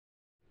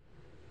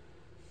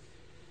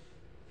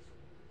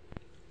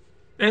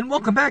And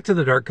welcome back to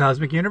the Dark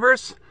Cosmic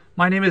Universe.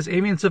 My name is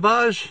Avian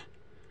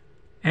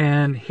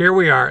and here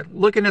we are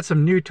looking at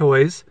some new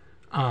toys.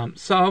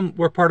 Some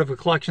were part of a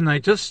collection that I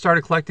just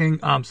started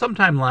collecting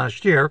sometime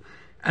last year,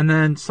 and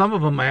then some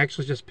of them I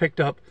actually just picked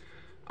up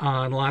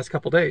in the last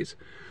couple days.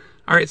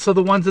 Alright, so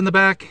the ones in the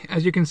back,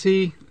 as you can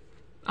see,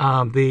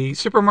 the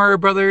Super Mario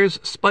Brothers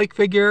Spike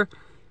figure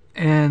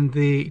and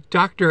the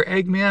Dr.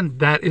 Eggman,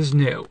 that is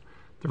new.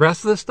 The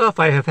rest of the stuff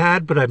I have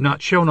had, but I've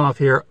not shown off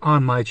here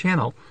on my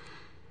channel.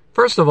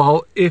 First of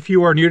all, if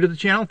you are new to the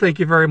channel, thank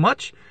you very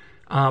much.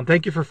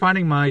 Thank you for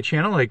finding my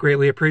channel. I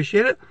greatly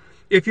appreciate it.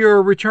 If you're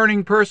a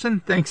returning person,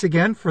 thanks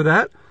again for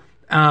that.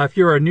 If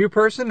you're a new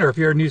person, or if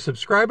you're a new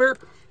subscriber,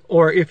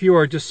 or if you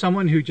are just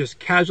someone who just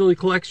casually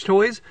collects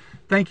toys,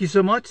 thank you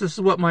so much. This is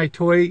what my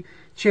toy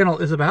channel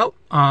is about.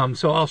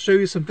 So I'll show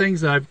you some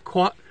things that I've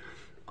caught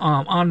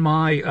on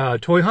my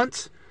toy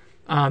hunts.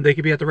 They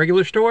could be at the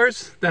regular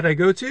stores that I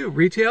go to,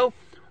 retail,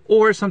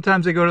 or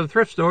sometimes I go to the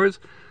thrift stores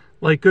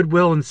like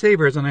Goodwill and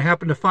Savers, and I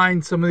happen to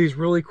find some of these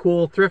really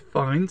cool thrift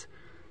finds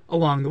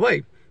along the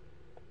way.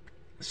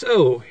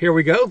 So here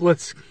we go.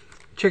 Let's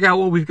check out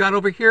what we've got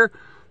over here.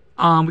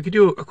 We could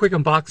do a quick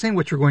unboxing,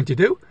 which we're going to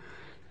do.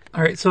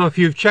 All right, so if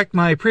you've checked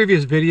my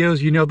previous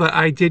videos, you know that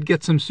I did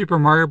get some Super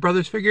Mario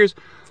Brothers figures.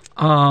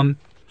 That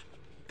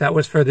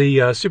was for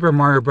the Super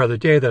Mario Brother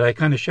Day that I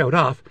kind of showed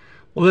off.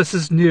 Well, this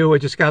is new. I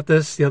just got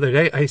this the other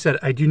day. I said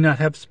I do not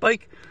have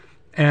Spike,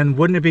 and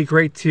wouldn't it be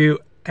great to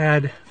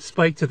add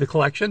Spike to the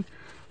collection?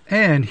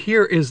 And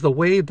here is the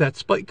wave that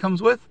Spike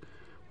comes with.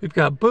 We've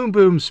got Boom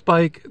Boom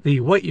Spike, the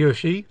White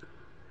Yoshi,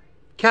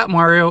 Cat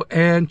Mario,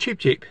 and Cheep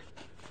Cheep.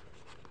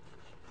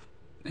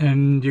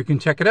 And you can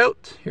check it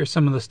out. Here's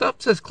some of the stuff.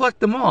 It says collect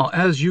them all,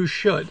 as you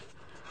should.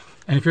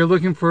 And if you're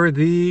looking for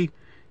the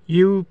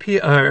you're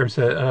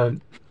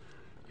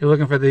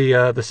looking for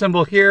the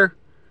symbol here,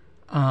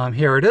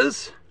 here it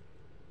is.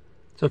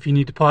 So if you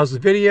need to pause the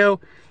video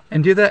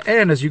and do that,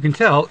 and as you can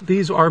tell,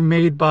 these are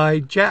made by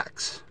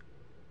Jakks.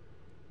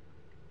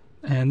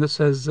 And this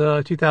says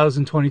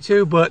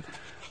 2022, but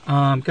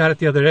got it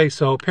the other day,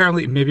 so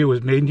apparently maybe it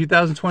was made in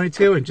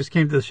 2022 and just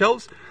came to the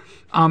shelves.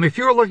 If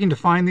you're looking to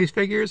find these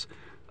figures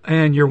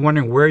and you're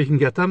wondering where you can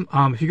get them,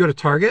 if you go to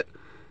Target,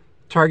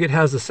 Target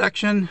has a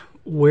section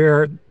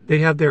where they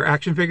have their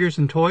action figures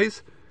and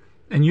toys,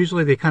 and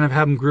usually they kind of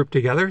have them grouped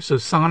together. So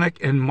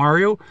Sonic and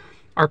Mario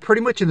are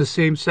pretty much in the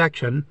same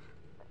section,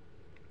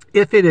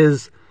 if it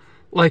is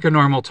like a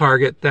normal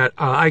Target that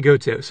I go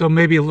to. So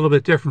maybe a little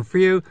bit different for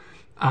you.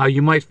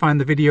 You might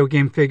find the video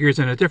game figures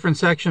in a different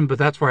section, but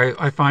that's where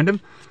I find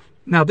them.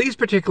 Now, these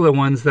particular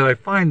ones that I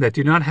find that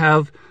do not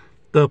have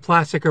the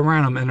plastic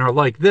around them and are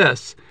like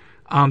this,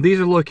 these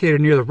are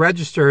located near the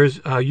registers,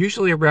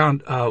 usually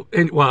around at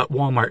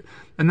Walmart,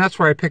 and that's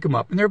where I pick them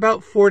up. And they're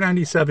about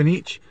 $4.97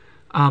 each,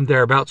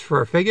 thereabouts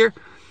for a figure.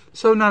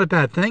 So not a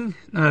bad thing,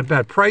 not a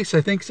bad price, I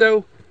think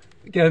so.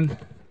 Again,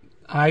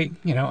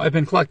 I've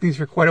been collecting these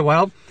for quite a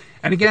while.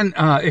 And again,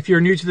 if you're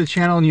new to the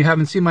channel and you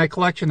haven't seen my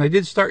collection, I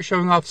did start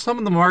showing off some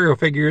of the Mario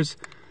figures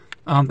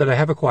that I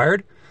have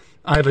acquired.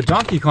 I have a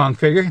Donkey Kong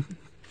figure.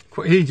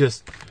 He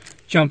just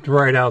jumped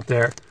right out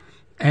there.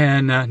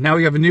 And now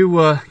we have a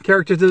new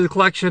character to the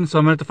collection, so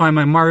I'm going to have to find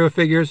my Mario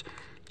figures,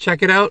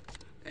 check it out,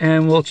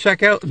 and we'll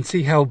check out and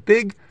see how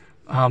big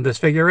this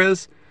figure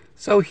is.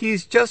 So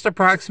he's just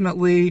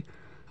approximately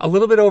a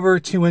little bit over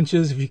 2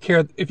 inches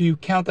if you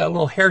count that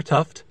little hair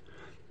tuft.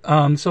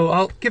 So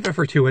I'll give it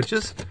for 2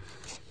 inches.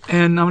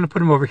 And I'm going to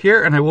put him over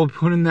here, and I will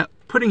be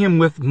putting him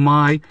with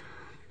my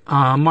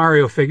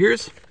Mario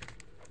figures.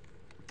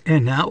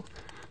 And now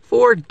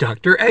for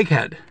Dr.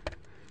 Egghead.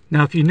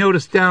 Now, if you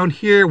notice down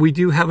here, we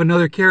do have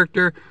another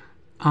character.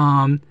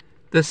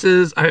 This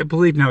is, I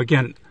believe, now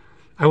again,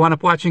 I wound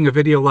up watching a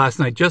video last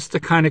night just to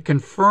kind of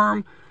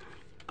confirm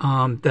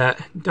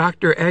that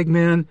Dr.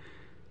 Eggman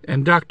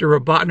and Dr.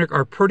 Robotnik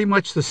are pretty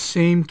much the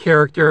same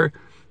character,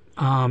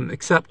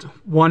 except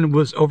one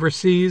was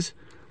overseas.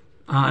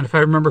 And if I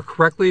remember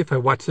correctly, if I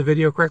watched the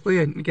video correctly,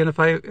 and again, if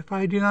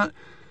I do not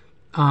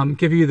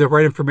give you the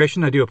right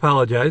information, I do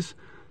apologize.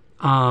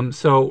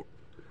 So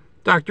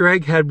Dr.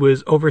 Egghead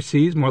was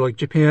overseas, more like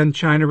Japan,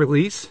 China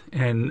release,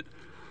 and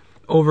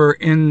over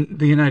in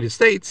the United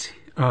States,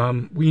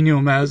 we knew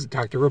him as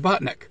Dr.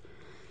 Robotnik.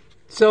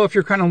 So if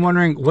you're kind of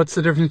wondering what's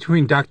the difference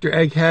between Dr.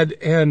 Egghead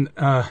and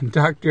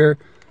Dr.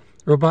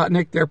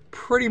 Robotnik, they're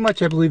pretty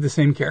much, I believe, the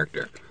same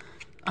character.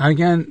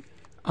 Again,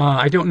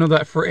 I don't know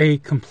that for a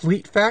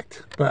complete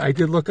fact, but I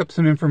did look up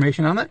some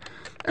information on it.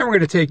 And we're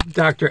going to take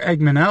Dr.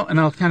 Eggman out, and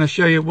I'll kind of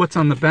show you what's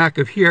on the back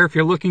of here. If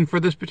you're looking for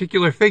this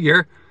particular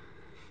figure,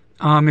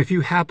 if you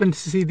happen to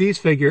see these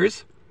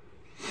figures,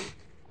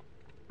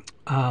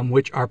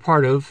 which are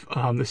part of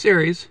the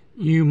series,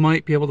 you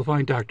might be able to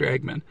find Dr.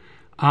 Eggman.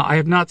 I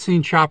have not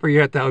seen Chopper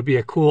yet. That would be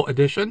a cool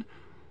addition.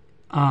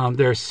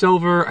 There's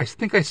Silver. I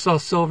think I saw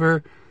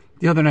Silver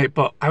the other night,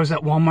 but I was at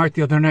Walmart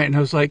the other night, and I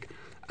was like,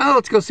 oh,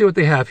 let's go see what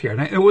they have here.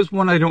 And it was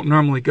one I don't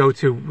normally go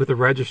to with the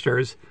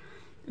registers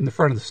in the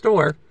front of the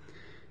store.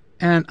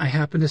 And I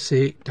happened to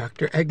see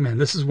Dr. Eggman.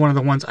 This is one of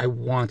the ones I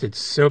wanted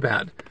so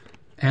bad.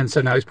 And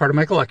so now he's part of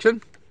my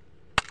collection.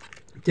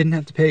 Didn't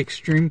have to pay an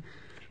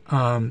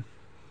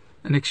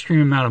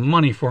extreme amount of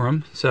money for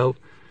him, so,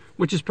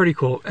 which is pretty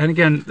cool. And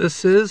again,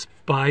 this is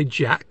by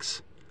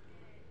Jakks.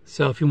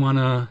 So if you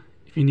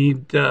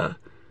need the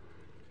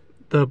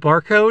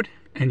barcode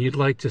and you'd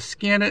like to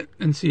scan it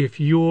and see if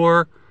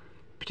your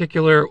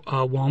particular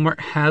Walmart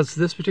has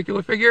this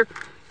particular figure,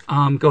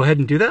 go ahead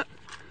and do that.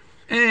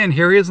 And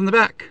here he is in the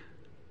back.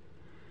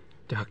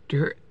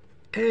 Dr.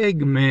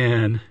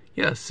 Eggman.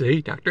 Yes,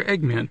 see, Dr.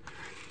 Eggman.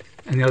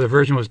 And the other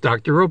version was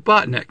Dr.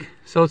 Robotnik.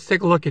 So let's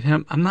take a look at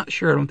him. I'm not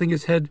sure. I don't think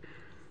his head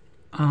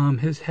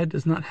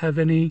does not have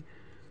any,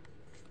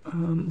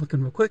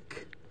 looking real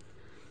quick.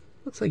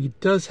 Looks like he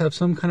does have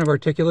some kind of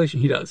articulation.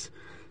 He does.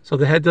 So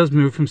the head does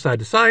move from side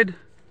to side.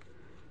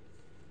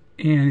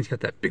 And he's got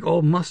that big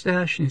old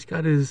mustache, and he's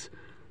got his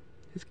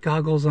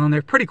goggles on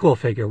there. Pretty cool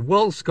figure.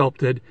 Well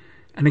sculpted.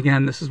 And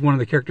again, this is one of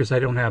the characters I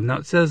don't have. Now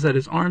it says that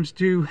his arms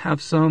do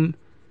have some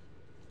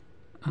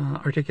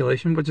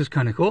articulation, which is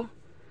kind of cool.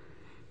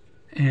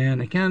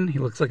 And again, he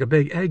looks like a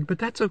big egg, but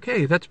that's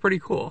okay. That's pretty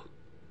cool.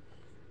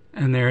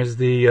 And there's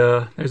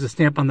a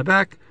stamp on the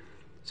back,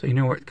 so you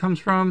know where it comes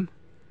from.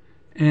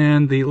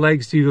 And the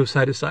legs do go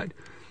side to side.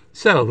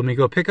 So let me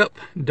go pick up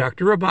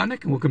Dr.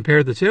 Robotnik, and we'll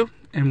compare the two,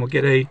 and we'll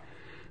get a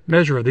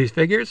measure of these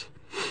figures.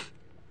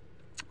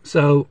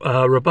 So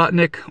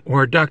Robotnik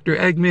or Dr.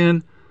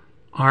 Eggman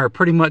are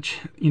pretty much,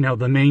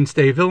 the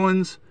mainstay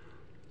villains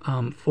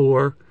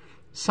for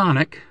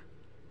Sonic.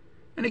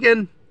 And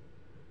again,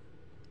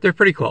 they're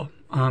pretty cool.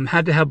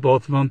 Had to have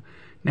both of them.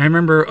 Now I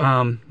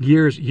remember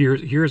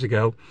years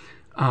ago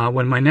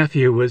when my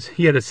nephew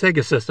he had a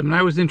Sega system, and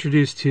I was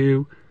introduced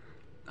to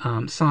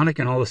Sonic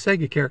and all the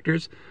Sega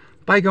characters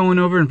by going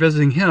over and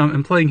visiting him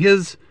and playing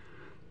his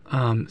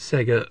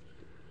Sega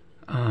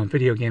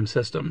video game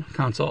system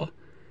console.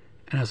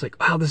 And I was like,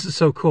 wow, this is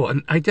so cool.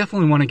 And I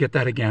definitely want to get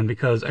that again,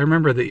 because I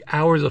remember the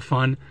hours of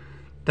fun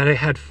that I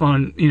had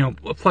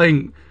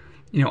playing,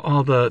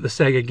 all the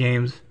Sega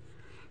games.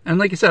 And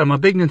like I said, I'm a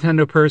big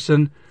Nintendo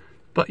person,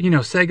 but,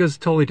 Sega's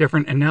totally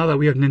different. And now that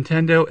we have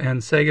Nintendo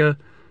and Sega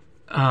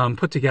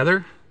put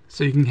together,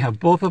 so you can have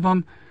both of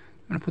them.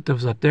 I'm going to put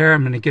those up there.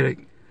 I'm going to get it.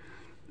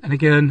 And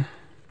again,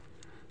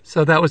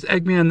 so that was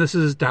Eggman. This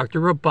is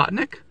Dr.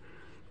 Robotnik.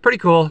 Pretty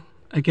cool.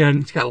 Again,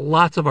 he's got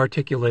lots of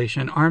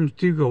articulation. Arms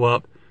do go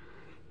up.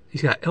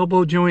 He's got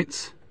elbow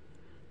joints.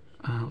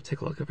 I'll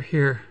take a look over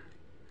here.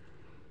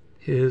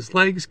 His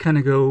legs kind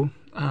of go,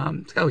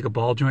 it's got like a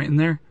ball joint in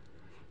there.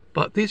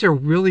 But these are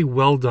really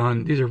well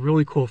done. These are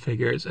really cool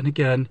figures. And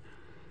again,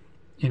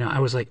 I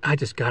was like, I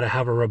just got to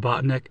have a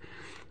Robotnik.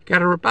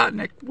 Got a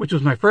Robotnik, which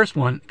was my first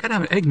one. Got to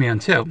have an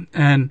Eggman too.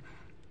 And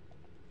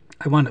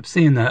I wound up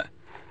seeing that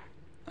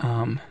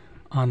online.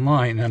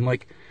 And I'm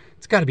like,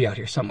 it's got to be out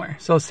here somewhere.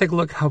 So let's take a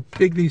look how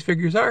big these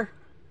figures are.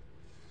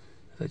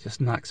 I just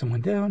knocked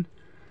someone down.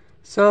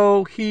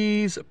 So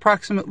he's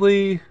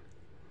approximately,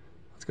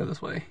 let's go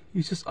this way.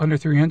 He's just under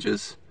 3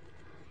 inches.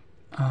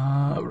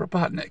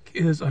 Robotnik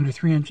is under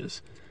 3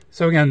 inches.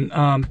 So again,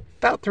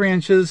 about 3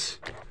 inches.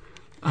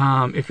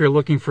 If you're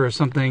looking for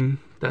something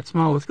that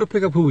small, let's go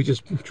pick up who we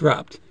just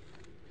dropped.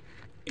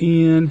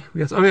 And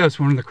we got, it's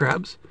one of the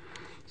crabs.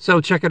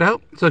 So check it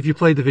out. So if you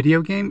play the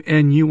video game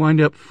and you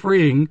wind up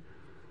freeing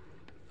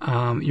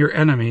your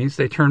enemies,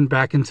 they turn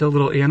back into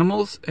little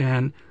animals,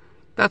 and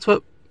that's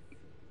what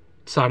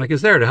Sonic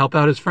is there to help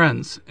out his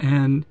friends.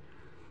 And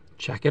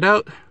check it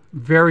out.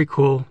 Very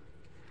cool.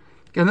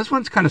 Again, this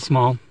one's kind of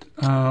small.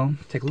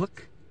 Take a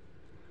look.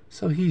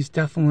 So he's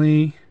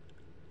definitely,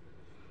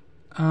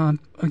 again,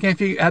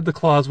 if you add the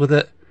claws with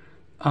it,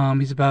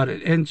 he's about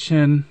an inch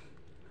and,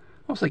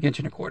 almost like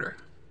 1.25 inches.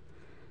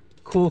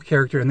 Cool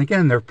character. And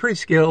again, they're pretty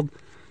scaled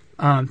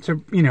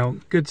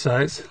to, good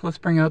size. Let's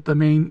bring out the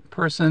main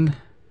person,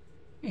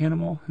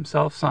 animal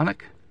himself,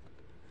 Sonic.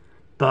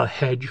 The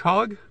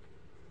Hedgehog.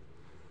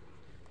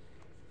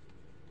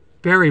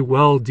 Very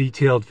well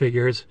detailed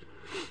figures.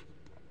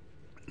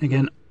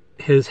 Again,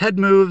 his head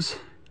moves.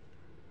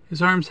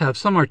 His arms have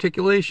some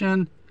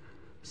articulation.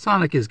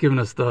 Sonic is giving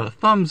us the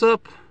thumbs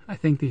up. I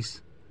think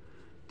these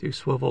do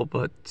swivel,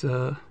 but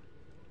not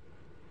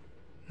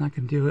going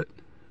to do it.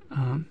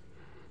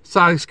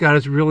 Sonic's got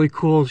his really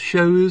cool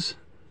shoes.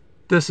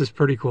 This is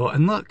pretty cool.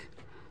 And look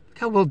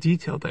how well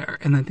detailed they are.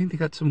 And I think they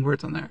got some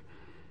words on there.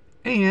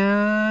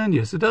 And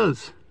yes, it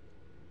does.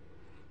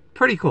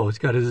 Pretty cool. He's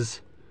got his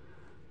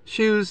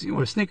shoes,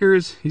 or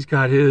sneakers. He's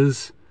got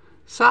his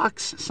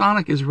socks.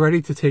 Sonic is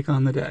ready to take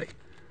on the day.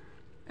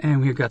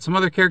 And we've got some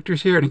other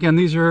characters here. And again,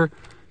 these are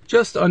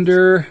just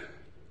under,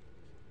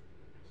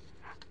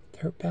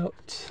 they're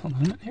about, hold on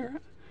a minute here.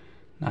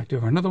 Knocked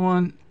over another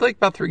one. Like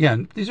about three,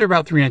 again, these are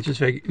about 3 inches,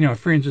 3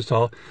 inches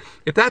tall.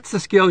 If that's the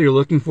scale you're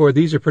looking for,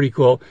 these are pretty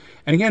cool.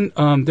 And again,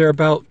 they're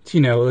about,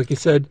 like I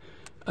said,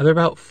 they're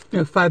about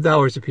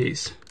 $5 a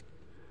piece.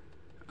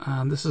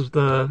 This is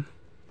the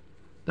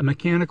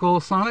mechanical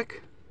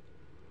Sonic.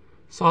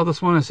 Saw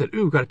this one, I said,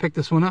 ooh, got to pick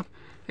this one up.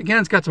 Again,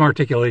 it's got some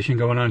articulation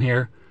going on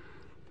here.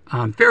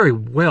 Very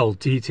well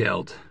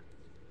detailed.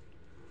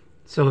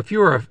 So if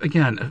you are,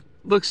 again,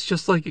 looks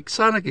just like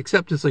Sonic,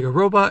 except it's like a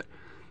robot.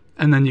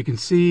 And then you can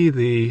see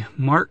the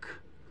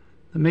mark,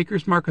 the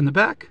maker's mark on the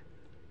back.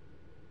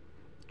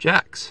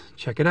 Jakks,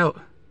 check it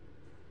out.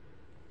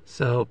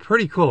 So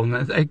pretty cool.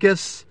 And I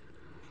guess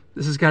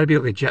this has got to be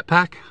like a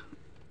jetpack.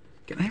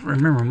 Again, I don't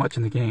remember much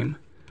in the game.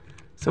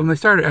 So when they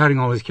started adding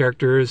all these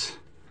characters,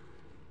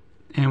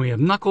 and we have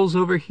Knuckles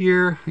over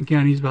here.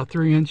 Again, he's about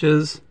 3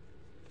 inches.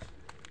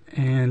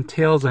 And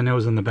Tails, I know,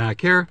 is in the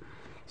back here.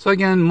 So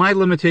again, my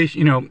limitation,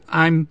 you know,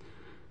 I'm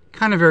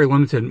kind of very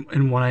limited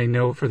in what I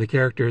know for the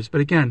characters.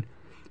 But again,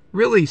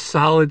 really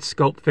solid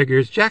sculpt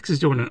figures. Jakks is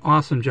doing an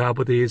awesome job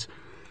with these.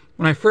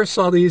 When I first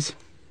saw these,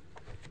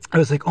 I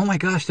was like, oh my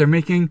gosh, they're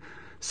making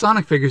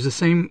Sonic figures the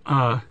same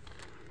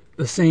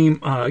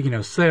you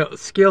know,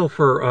 scale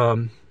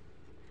for,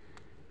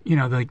 you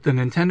know, like the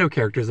Nintendo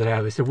characters that I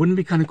have. I said, wouldn't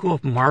it be kind of cool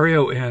if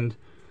Mario and,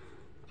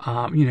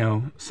 you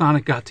know,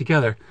 Sonic got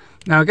together?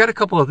 Now, I got a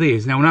couple of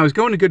these. Now, when I was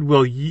going to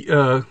Goodwill,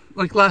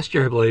 like last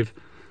year, I believe,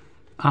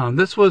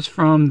 this was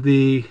from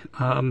the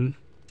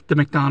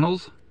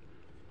McDonald's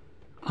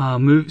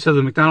movie. So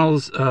the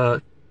McDonald's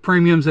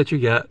premiums that you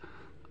get,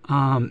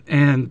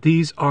 and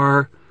these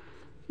are,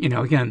 you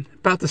know, again,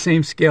 about the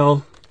same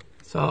scale.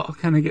 So I'll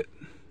kind of get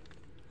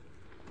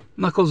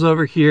Knuckles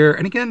over here,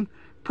 and again,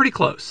 pretty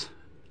close.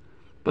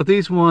 But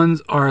these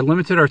ones are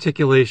limited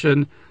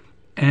articulation,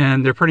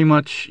 and they're pretty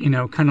much, you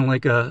know, kind of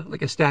like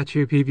a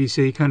statue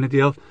PVC kind of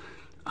deal.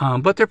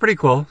 But they're pretty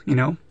cool, you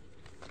know.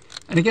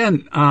 And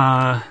again,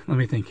 let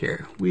me think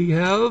here. We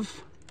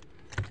have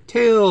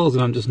Tails,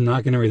 and I'm just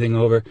knocking everything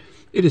over.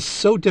 It is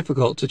so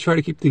difficult to try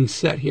to keep things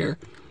set here.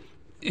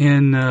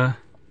 And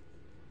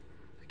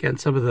again,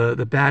 some of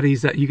the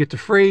baddies that you get to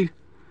free,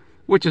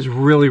 which is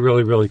really,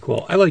 really, really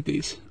cool. I like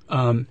these.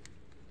 And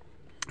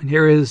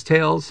here is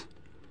Tails.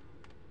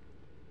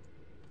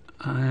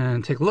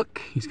 And take a look.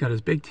 He's got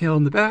his big tail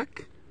in the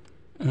back.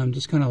 And I'm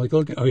just kind of like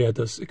looking. Oh yeah, it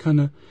does. It kind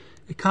of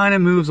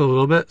moves a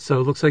little bit. So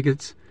it looks like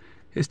it's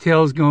his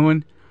tail is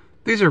going.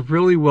 These are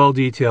really well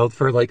detailed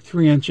for like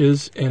 3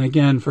 inches. And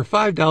again, for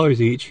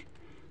 $5 each,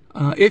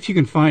 if you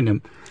can find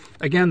them.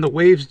 Again, the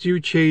waves do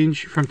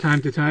change from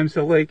time to time.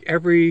 So like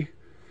every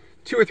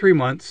 2 or 3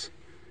 months,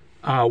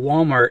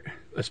 Walmart,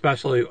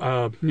 especially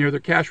near their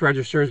cash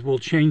registers, will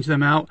change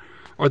them out,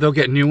 or they'll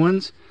get new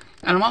ones.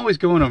 And I'm always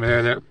going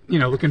over there, you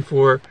know, looking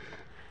for,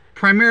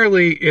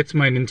 primarily it's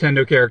my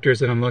Nintendo characters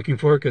that I'm looking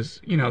for,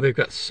 because, you know, they've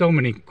got so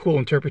many cool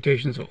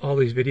interpretations of all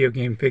these video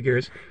game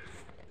figures.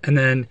 And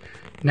then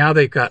now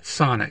they've got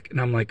Sonic, and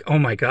I'm like, oh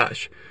my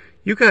gosh,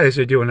 you guys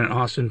are doing an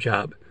awesome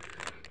job.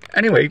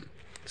 Anyway,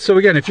 so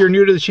again, if you're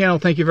new to the channel,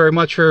 thank you very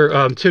much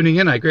for tuning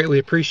in. I greatly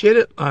appreciate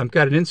it. I've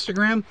got an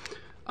Instagram.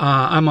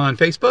 I'm on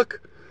Facebook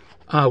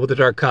with the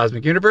Dark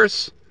Cosmic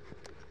Universe.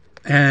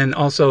 And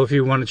also, if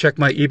you want to check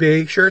my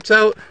eBay shirts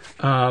out,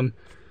 a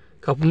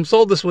couple of them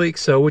sold this week,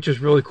 so which is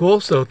really cool.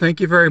 So thank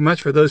you very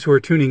much for those who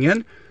are tuning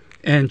in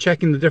and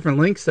checking the different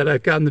links that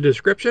I've got in the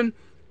description.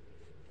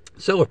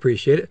 So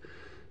appreciate it.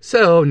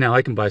 So now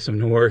I can buy some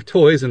more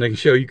toys and I can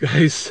show you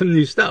guys some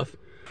new stuff.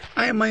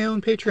 I have my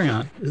own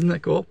Patreon. Isn't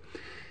that cool?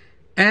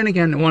 And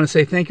again, I want to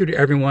say thank you to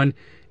everyone.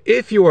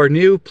 If you are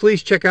new,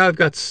 please check out. I've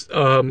got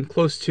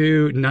close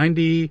to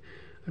 90,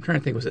 I'm trying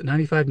to think, was it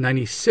 95,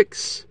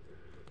 96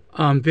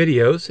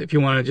 videos. If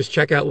you want to just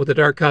check out what the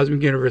Dark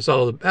Cosmic Universe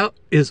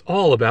is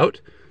all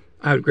about,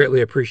 I would greatly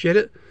appreciate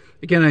it.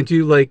 Again, I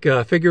do like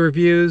figure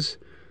reviews.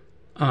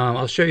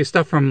 I'll show you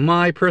stuff from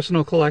my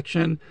personal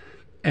collection,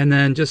 and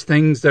then just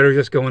things that are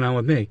just going on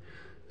with me.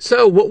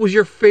 So, what was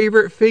your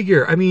favorite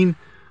figure? I mean,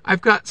 I've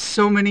got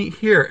so many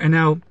here, and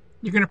now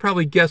you're going to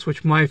probably guess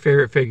which my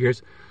favorite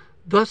figures.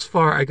 Thus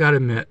far, I gotta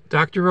admit,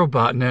 Dr.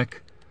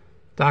 Robotnik,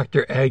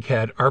 Dr.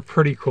 Egghead are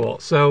pretty cool.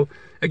 So,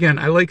 again,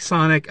 I like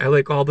Sonic. I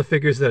like all the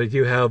figures that I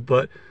do have,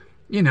 but,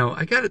 you know,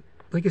 I gotta,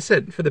 like I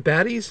said, for the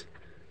baddies,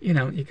 you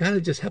know, you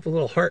gotta just have a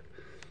little heart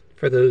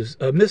for those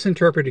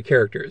misinterpreted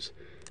characters.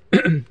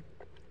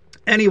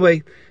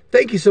 Anyway,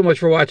 thank you so much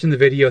for watching the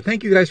video.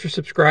 Thank you guys for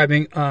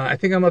subscribing. I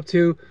think I'm up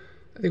to,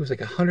 I think it was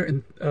like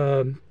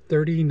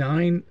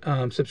 139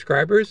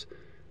 subscribers.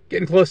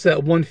 Getting close to that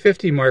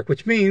 150 mark,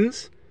 which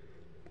means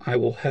I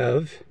will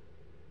have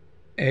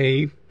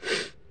I'll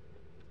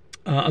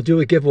do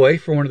a giveaway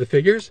for one of the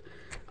figures.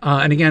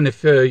 And again,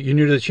 if you're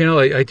new to the channel,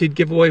 I did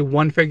give away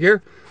one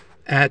figure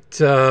at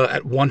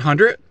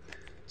 100.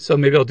 So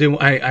maybe I'll do,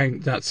 I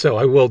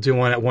will do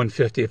one at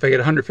 150 if I get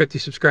 150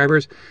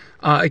 subscribers.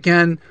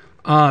 Again,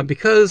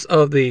 because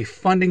of the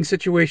funding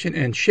situation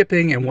and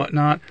shipping and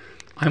whatnot,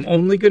 I'm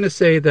only going to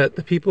say that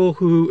the people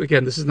who,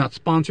 again, this is not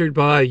sponsored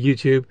by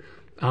YouTube.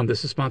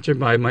 This is sponsored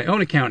by my own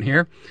account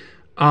here.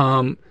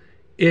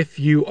 If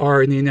you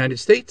are in the United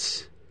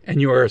States and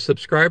you are a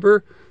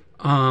subscriber,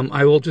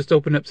 I will just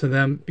open up to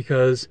them,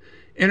 because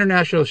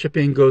international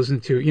shipping goes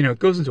into,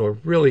 goes into a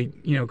really,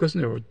 goes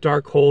into a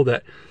dark hole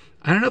that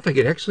I don't know if I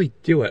could actually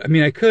do it. I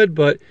mean, I could,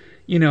 but,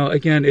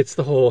 again, it's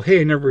the whole,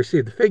 hey, I never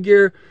received the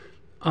figure,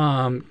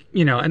 and,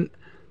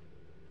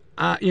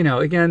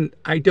 again,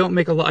 I don't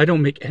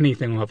make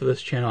anything off of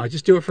this channel. I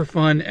just do it for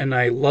fun, and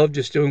I love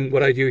just doing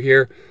what I do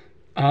here.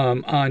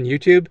 on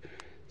YouTube.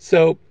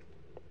 So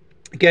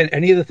again,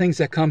 any of the things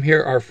that come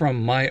here are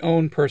from my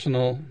own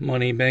personal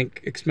money,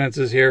 bank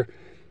expenses here.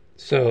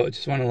 So I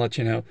just want to let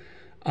you know.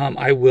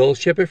 I will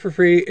ship it for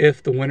free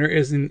if the winner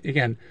isn't.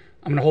 Again,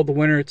 I'm going to hold the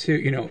winner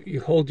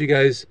to, hold you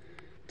guys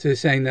to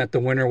saying that the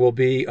winner will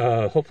be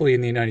hopefully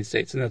in the United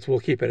States, and that's what we'll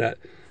keep it at.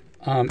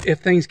 If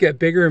things get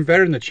bigger and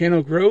better and the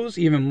channel grows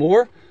even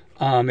more,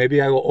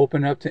 maybe I will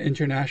open up to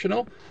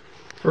international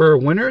for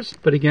winners.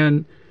 But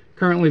again,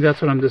 currently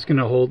that's what I'm just going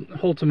to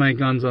hold to my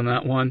guns on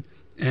that one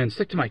and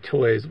stick to my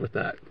toys with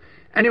that.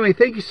 Anyway,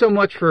 thank you so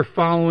much for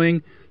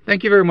following.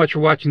 Thank you very much for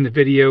watching the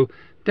video.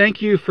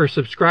 Thank you for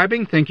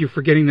subscribing. Thank you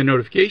for getting the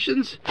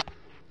notifications.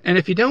 And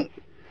if you don't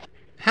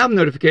have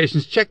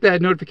notifications, check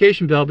that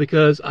notification bell,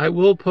 because I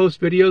will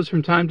post videos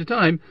from time to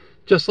time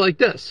just like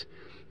this.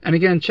 And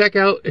again, check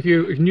out, if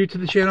you're new to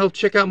the channel,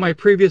 check out my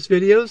previous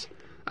videos.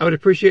 I would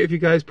appreciate if you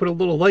guys put a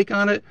little like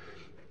on it,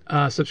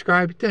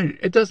 subscribe.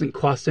 It doesn't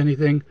cost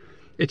anything.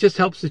 It just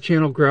helps the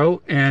channel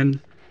grow,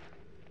 and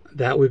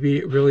that would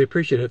be really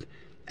appreciative.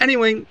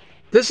 Anyway,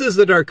 this is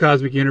the Dark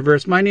Cosmic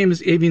Universe. My name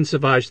is Avian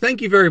Savage.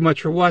 Thank you very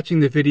much for watching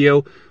the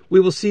video. We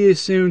will see you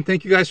soon.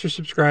 Thank you guys for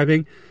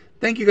subscribing.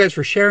 Thank you guys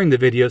for sharing the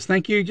videos.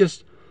 Thank you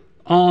just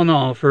all in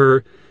all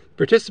for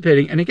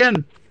participating. And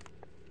again,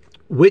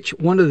 which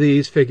one of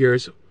these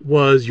figures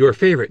was your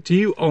favorite? Do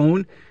you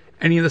own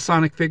any of the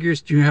Sonic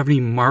figures? Do you have any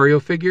Mario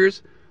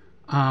figures?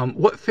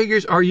 What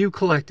figures are you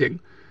collecting?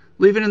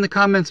 Leave it in the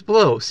comments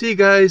below. See you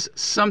guys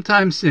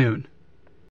sometime soon.